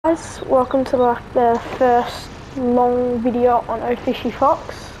Guys, welcome to the first long video on Fishy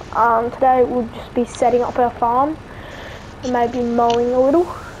Fox. Today we'll just be setting up our farm and maybe mowing a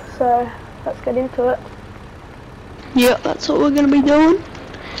little, so let's get into it. Yeah, that's what we're going to be doing.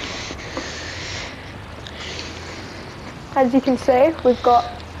 As you can see, we've got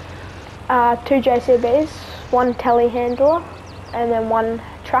 2 JCBs, 1 telehandler and then 1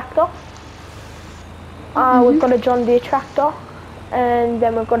 tractor. We've got a John Deere tractor, and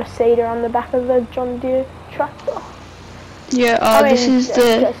then we've got a seeder on the back of the John Deere tractor. Yeah, this is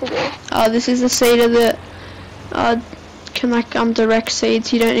the seeder that can direct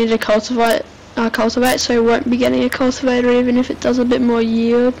seeds. You don't need to cultivate, so you won't be getting a cultivator even if it does a bit more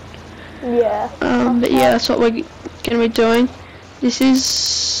yield. Yeah. But yeah, that's what we're going to be doing. This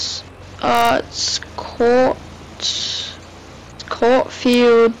is it's Court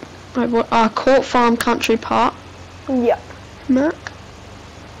Field, Court Farm Country Park. Yep. Mac.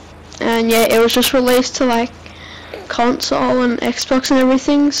 And yeah, it was just released to like console and Xbox and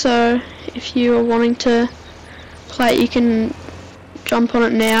everything, so if you are wanting to play it, you can jump on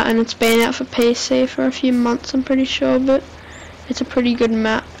it now, and it's been out for PC for a few months, I'm pretty sure, but it's a pretty good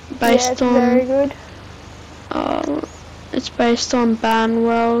map based on very good. It's based on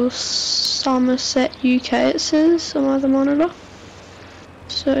Banwell, Somerset, UK, it says on the monitor.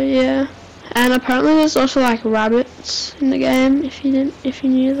 So yeah. And apparently there's also like rabbits in the game, if you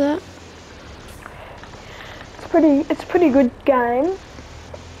knew that. It's a pretty good game.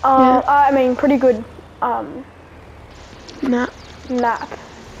 Yeah. I mean, pretty good Map.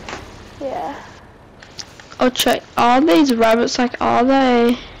 Yeah. I'll check. Are these rabbits are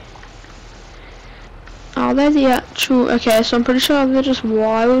they the actual? Okay, so I'm pretty sure they're just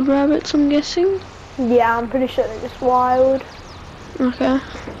wild rabbits, I'm guessing. Yeah, I'm pretty sure they're just wild. Okay.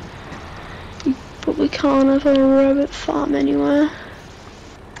 But we can't have a rabbit farm anywhere.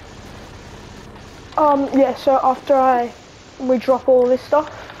 Yeah, so after we drop all this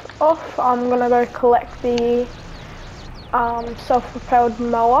stuff off, I'm gonna go collect the self-propelled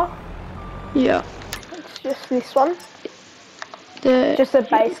mower. Yeah. It's just this one. Just a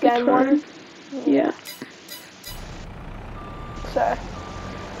base game one. Yeah. So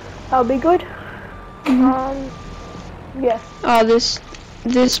that'll be good. Yeah. Oh,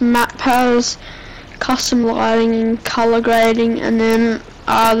 this map has custom lighting and color grading, and then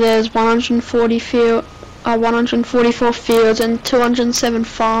there's 144 fields and 207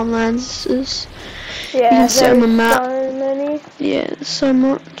 farmlands. Yeah, you can see on the map. So many. Yeah, there's so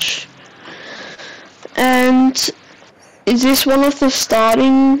much. And is this one of the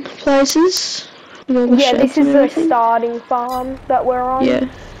starting places? Yeah, this is the starting farm that we're on. Yeah.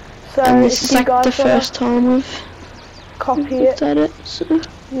 So and this is like the first time we've looked at it. So.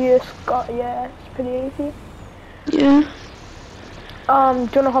 Yeah, it's pretty easy. Yeah. Do you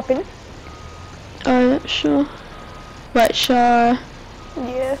wanna hop in? Oh yeah, sure. Wait, shall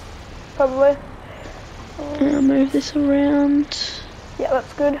Yeah, probably. I'll move this around. Yeah,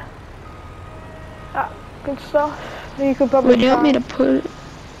 that's good. Good stuff. You could probably. Where do you want me to put it?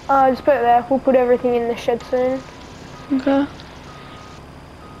 Just put it there. We'll put everything in the shed soon. Okay.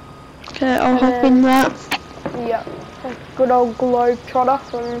 Okay, I'll hop in that. Yeah, a good old globe trotter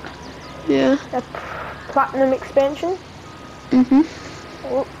from the platinum expansion.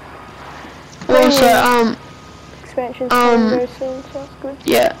 Also, expansion very soon, so that's good.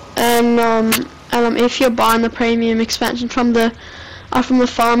 Yeah, and if you're buying the premium expansion from the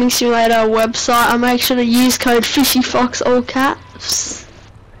Farming Simulator website, I'll make sure to use code FishyFox, all caps.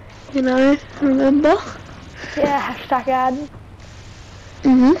 You know, remember? Yeah, hashtag ad.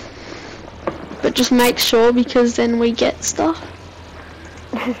 But just make sure, because then we get stuff.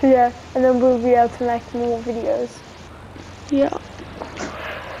 Yeah, and then we'll be able to make more videos. Yeah.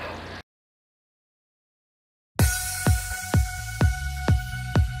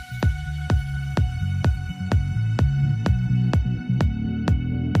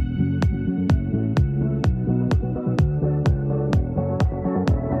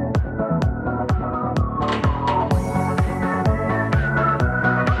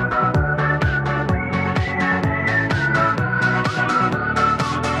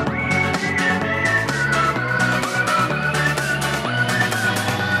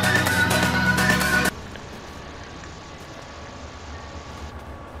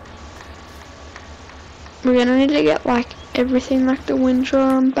 We're gonna need to get like everything, like the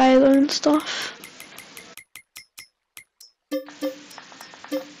windrower and baler and stuff.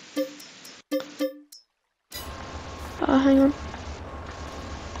 Oh, hang on.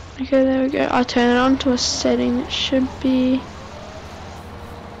 Okay, there we go. I turn it on to a setting that should be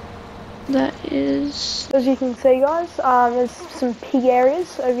that is. As you can see, guys, there's some pig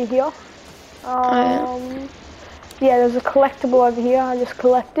areas over here. Yeah, there's a collectible over here I just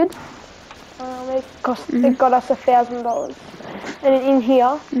collected. It got us $1,000. And in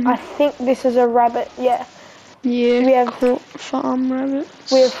here, I think this is a rabbit. Yeah. Yeah. We have caught farm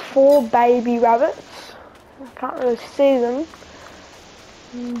rabbits. We have 4 baby rabbits. I can't really see them,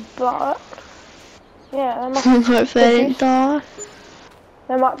 but yeah, they must. Hope they didn't die.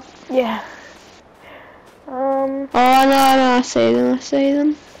 They might. Yeah. Oh no, I see them. I see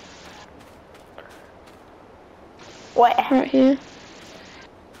them. Where? Right here.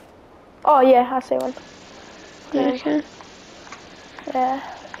 Oh yeah, I see one. Yeah, okay. Yeah,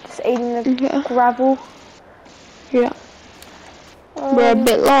 just eating the gravel. Yeah. We're a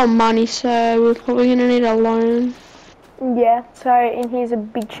bit low on money, so we're probably gonna need a loan. Yeah, so in here's a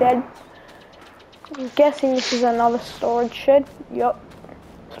big shed. I'm guessing this is another storage shed. Yup,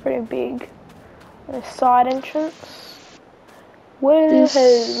 it's pretty big. And a side entrance.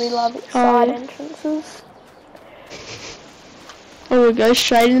 Woohoo, we love it. Side entrances. Oh, we go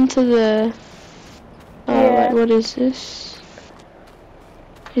straight into the... Yeah. Wait, what is this?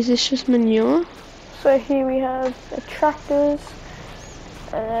 Is this just manure? So here we have the tractors,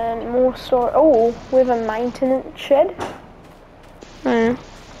 and then more store. Oh, we have a maintenance shed. Oh yeah.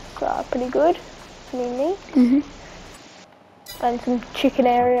 So pretty good. Pretty neat. Mhm. And some chicken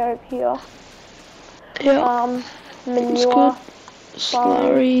area over here. Yeah. Manure.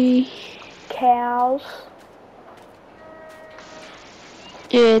 Slurry. Cows.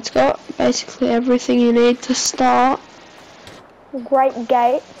 Yeah, it's got basically everything you need to start. Great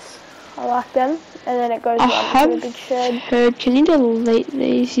gates. I like them. And then it goes right into the big shed. Heard, can you delete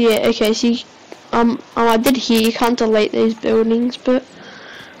these? Yeah, okay, so you, I did hear you can't delete these buildings, but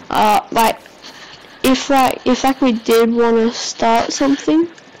like if we did want to start something,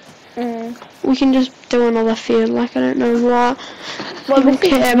 we can just do another field. Like, I don't know why people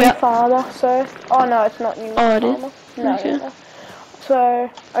care about farmer. So oh no, it's not new farmer. It is? No, okay. no. So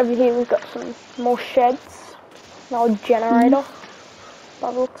over here we've got some more sheds. An old generator.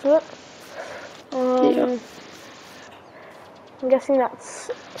 By the looks of it. I'm guessing that's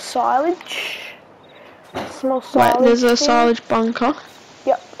silage. Small silage. Right, there's a here. silage bunker.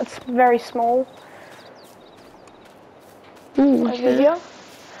 Yep, it's very small. Ooh, Over okay. here.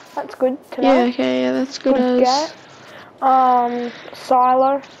 That's good to know. Yeah, okay, yeah, that's good as... gate.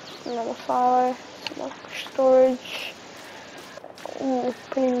 Silo. Another silo. Some more storage. Ooh,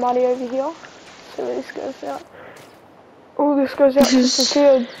 pretty muddy over here. So this goes out. Oh, this goes out to some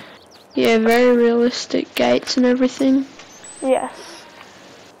field. Yeah, very realistic gates and everything. Yes.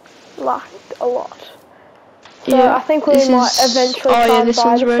 Liked a lot. So Yeah, I think we might eventually oh yeah, this buy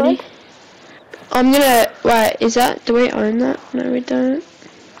one's this ready. one. I'm gonna, wait, is that, do we own that? No, we don't.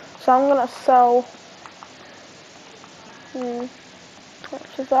 So I'm gonna sell, how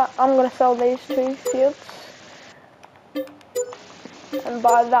much is that? I'm gonna sell these 2 fields. And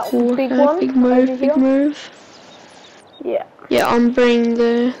buy that big one Big move, over here. big move. Yeah. Yeah, I'm bringing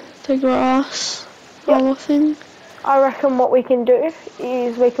the grass roller thing. I reckon what we can do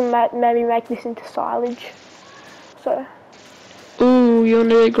is we can maybe make this into silage. So. Ooh, you want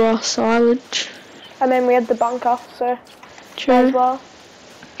to do grass silage? And then we had the bunker, so. True. As well.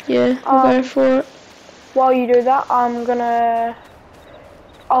 Yeah, we'll go for it. While you do that,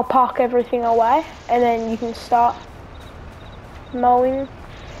 I'll park everything away, and then you can start mowing.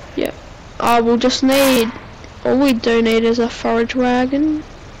 Yeah. We'll just need, all we do need is a forage wagon.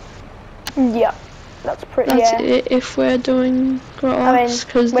 Yeah, that's pretty. That's it if we're doing grass,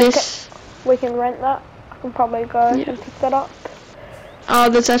 because we can rent that. I can probably go and pick that up. Oh,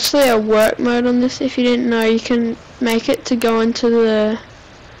 there's actually a work mode on this. If you didn't know, you can make it to go into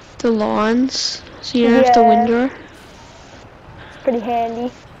the lines, so you don't have to windrow. It's pretty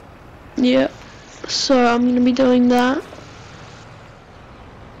handy. Yeah. So I'm gonna be doing that.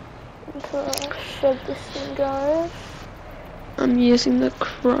 So shed this thing goes. I'm using the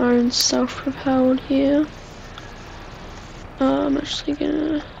Crone self-propelled here. I'm actually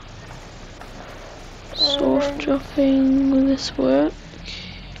gonna soft dropping. Will this work?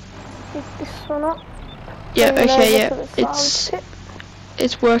 Pick this one up. Yeah. Okay. Yeah.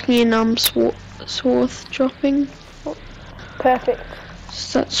 It's working in swath dropping. Perfect.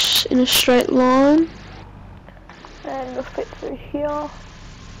 So that's in a straight line. And we'll fit through here.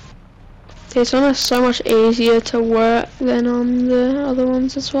 This one is so much easier to work than on the other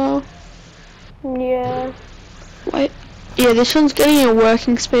ones as well. Yeah. Wait. Yeah, this one's getting a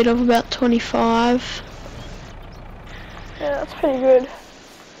working speed of about 25. Yeah, that's pretty good.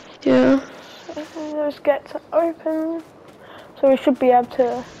 Yeah. So those gates are open. So we should be able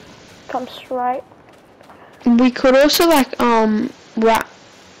to come straight. We could also like wrap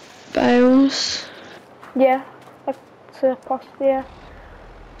bales. Yeah, that's a possibility. Yeah.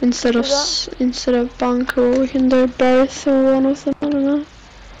 Instead of bunker, we can do both or one of them. I don't know.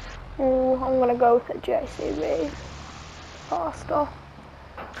 Oh, I'm gonna go with a JCB faster.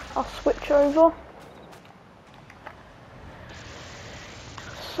 I'll switch over.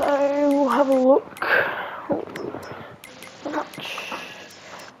 So we'll have a look. How much?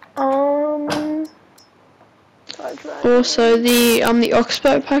 Also, the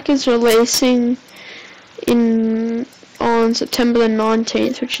Oxbow pack is releasing on September the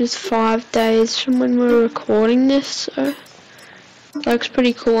 19th, which is 5 days from when we're recording this. So that looks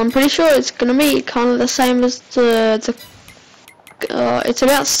pretty cool. I'm pretty sure it's gonna be kind of the same as it's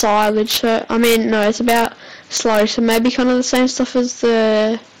about silage. So I mean, no, it's about sludge. So maybe kind of the same stuff as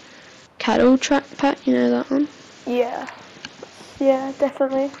the cattle track pack. You know that one? Yeah. Yeah,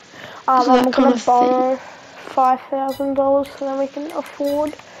 definitely. So I'm gonna borrow $5,000 so then we can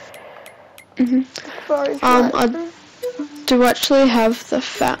afford. I do actually have the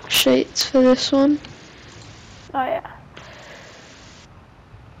fact sheets for this one. Oh yeah.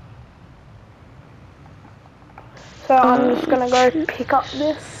 So I'm just gonna go pick up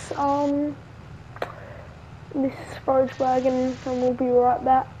this this forage wagon and we'll be right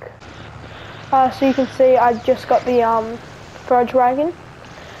back. So you can see I just got the forage wagon.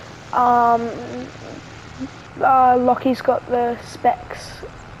 Lockie's got the specs,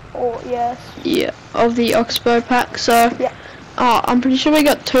 or yes. Yeah, of the Oxbow pack. So yeah. I'm pretty sure we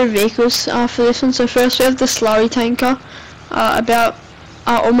got 2 vehicles for this one. So first we have the slurry tanker, about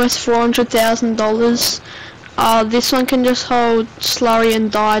almost $400,000. This one can just hold slurry and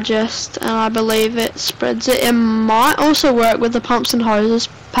digest, and I believe it spreads it. It might also work with the pumps and hoses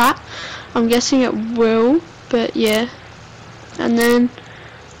pack. I'm guessing it will, but yeah. And then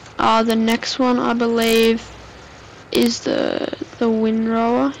the next one I believe is the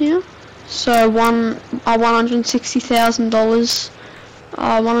windrower here. So $160,000,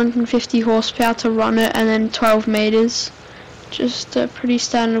 150 horsepower to run it, and then 12 meters. Just a pretty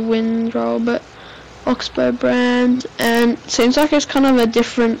standard windrower, but Oxbow brand, and seems like it's kind of a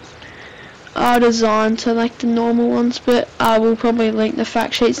different design to like the normal ones, but I will probably link the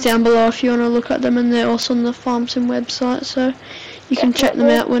fact sheets down below if you want to look at them, and they're also on the Farm Sim website, so you can check them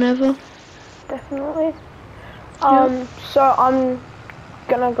out whenever. Definitely. So I'm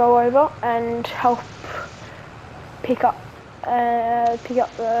gonna go over and help pick up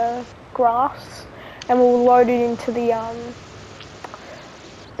the grass, and we'll load it into the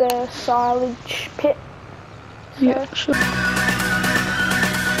silage pit. So. Yeah, sure.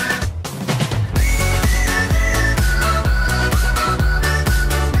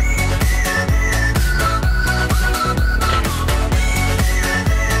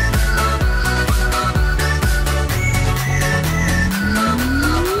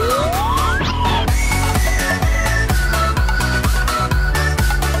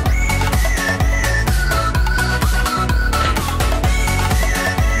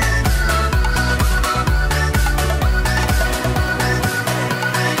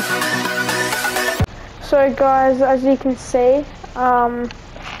 So guys, as you can see,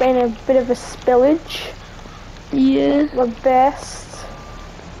 it's been a bit of a spillage. Yeah. The best.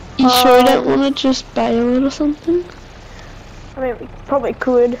 You sure you don't want to just bale it or something? I mean, we probably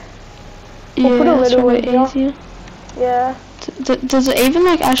could. Yeah, we'll put a little bit easier. Yeah. Does it even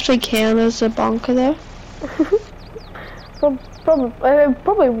like actually count as a bunker though?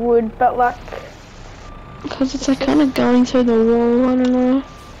 Probably would, but like. Because it's like kind of going through the wall. I don't know.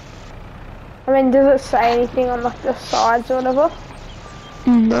 I mean, does it say anything on like the sides or whatever?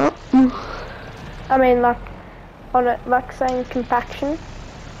 No. I mean, like on it, like saying compaction.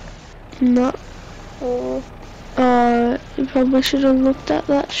 No. You probably should have looked at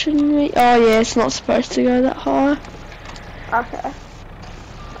that, shouldn't we? Oh yeah, it's not supposed to go that high. Okay.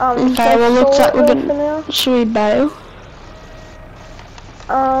 Okay, well looks like we're gonna. Should we bail?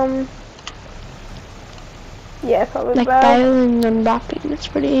 Yeah, probably. Like bailing and wrapping, it's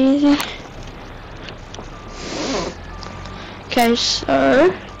pretty easy. Okay, so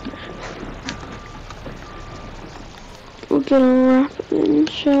we're gonna wrap it in,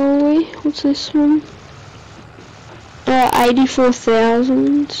 shall we? What's this one?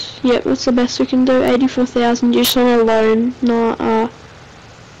 84,000. Yep, that's the best we can do. 84,000 just on a loan, not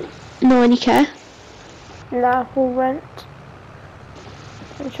 90k. Nah, we'll rent.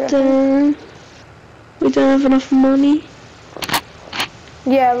 Then we don't have enough money.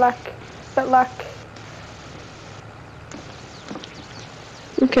 Yeah, but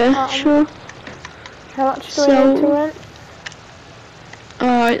okay, sure. How much do we need to rent?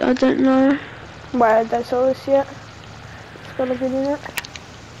 I don't know. Where they saw this yet? It's got a bit in it.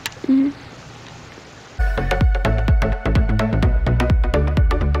 Mm.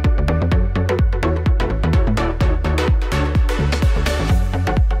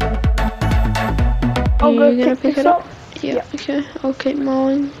 I'll go You're gonna pick pick this it up? up. Yeah, Yep. okay, I'll keep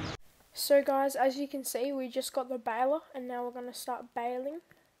mowing. So guys, as you can see, we just got the baler and now we're going to start baling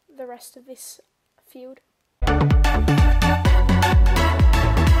the rest of this field.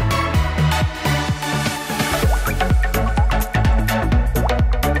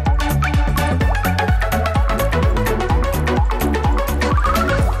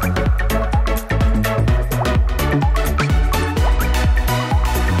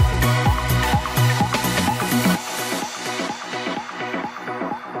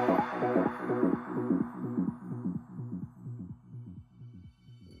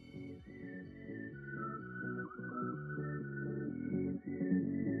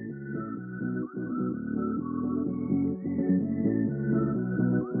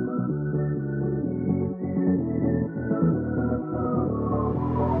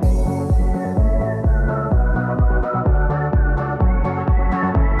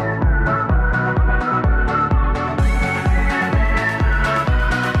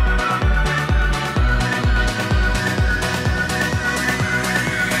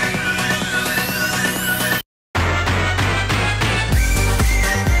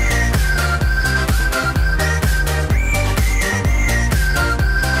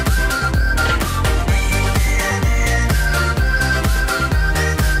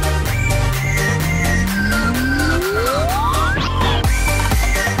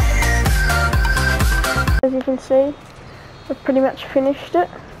 As you can see, we've pretty much finished it.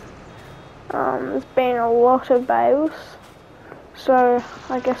 There's been a lot of bales, so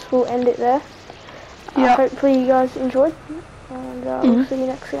I guess we'll end it there. Yeah. Hopefully you guys enjoyed, and we'll see you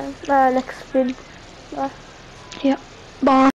next vid. Bye. Yeah. Bye.